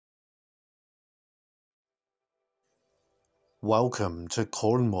Welcome to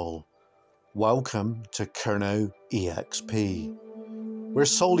Cornwall. Welcome to Kerno EXP. We're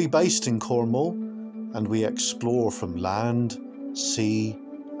solely based in Cornwall and we explore from land, sea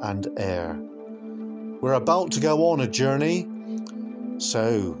and air. We're about to go on a journey,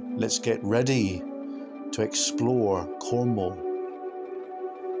 so let's get ready to explore Cornwall.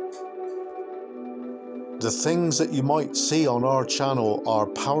 The things that you might see on our channel are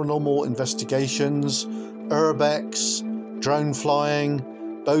paranormal investigations, urbex, drone flying,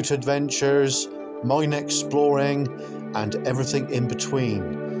 boat adventures, mine exploring, and everything in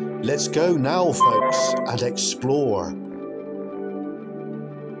between. Let's go now, folks, and explore.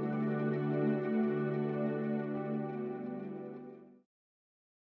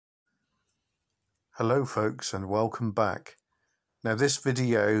 Hello, folks, and welcome back. Now, this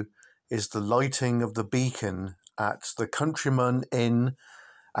video is the lighting of the beacon at the Countryman Inn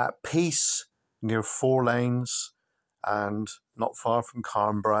at Peace near Four Lanes and not far from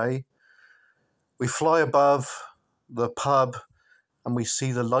Cornwall. We fly above the pub and we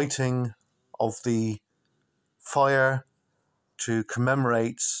see the lighting of the fire to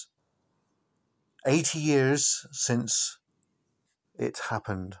commemorate 80 years since it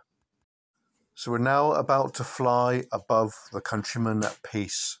happened. So we're now about to fly above the Countryman at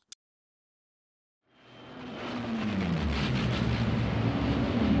Peace.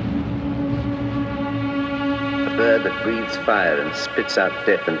 A bird that breathes fire and spits out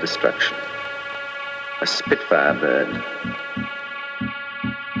death and destruction. A Spitfire bird.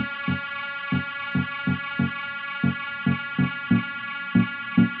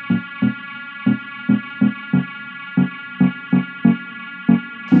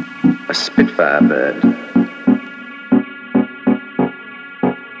 A Spitfire bird.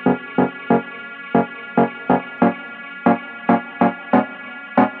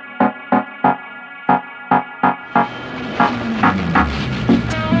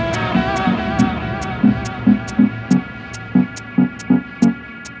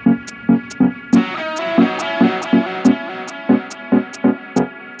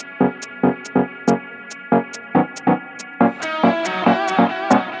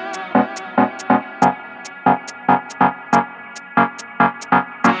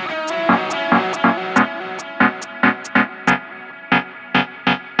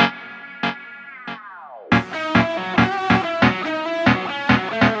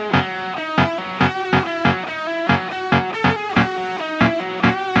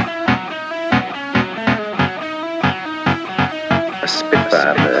 A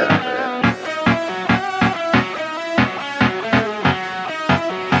Spitfire bird.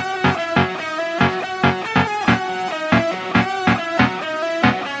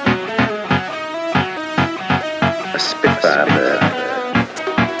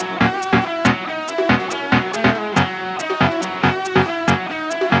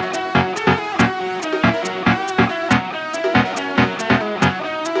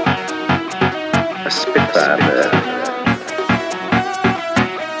 A Spitfire bird.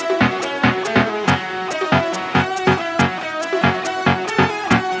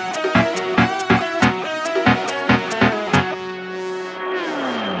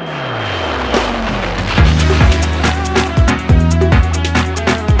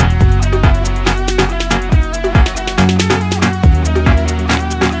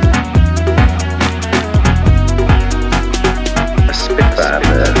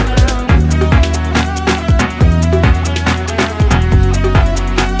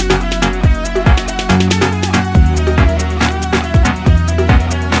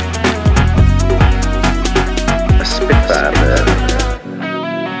 A Spitfire bird.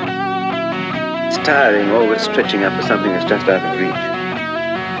 It's tiring, always stretching up for something that's just out of reach.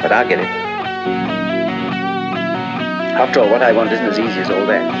 But I'll get it. After all, what I want isn't as easy as all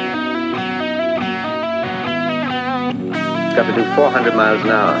that. It's got to do 400 miles an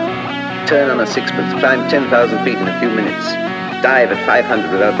hour, turn on a sixpence, climb 10,000 feet in a few minutes, dive at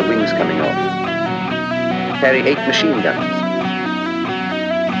 500 without the wings coming off, carry 8 machine guns.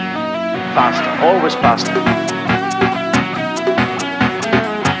 Faster, always faster.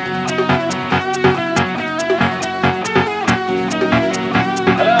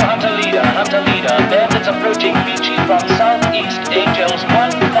 Hunter leader, bandits approaching Beachy from southeast, Angels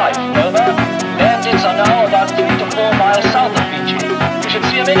 1-5, over. Bandits are now about 3 to 4 miles south of Beachy. You should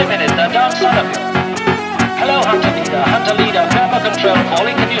see them in a minute, they're down south of you. Hello, Hunter leader, Pepper Control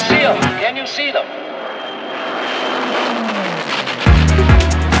calling, can you see them? Can you see them?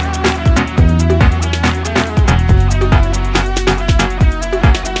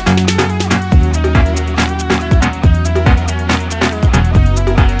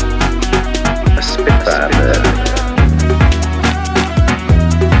 A Spitfire bird.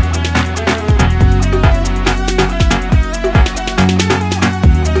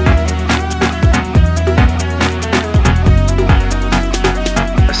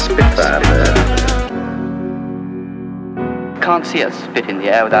 can't see a spit in the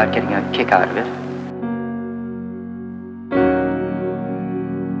air without getting a kick out of it.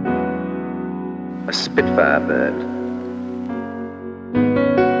 A Spitfire bird.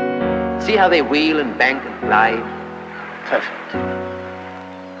 See how they wheel and bank and glide? Perfect.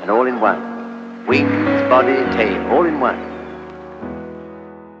 And all in one. Wings, body, tail, all in one.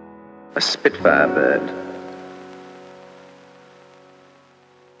 A Spitfire bird.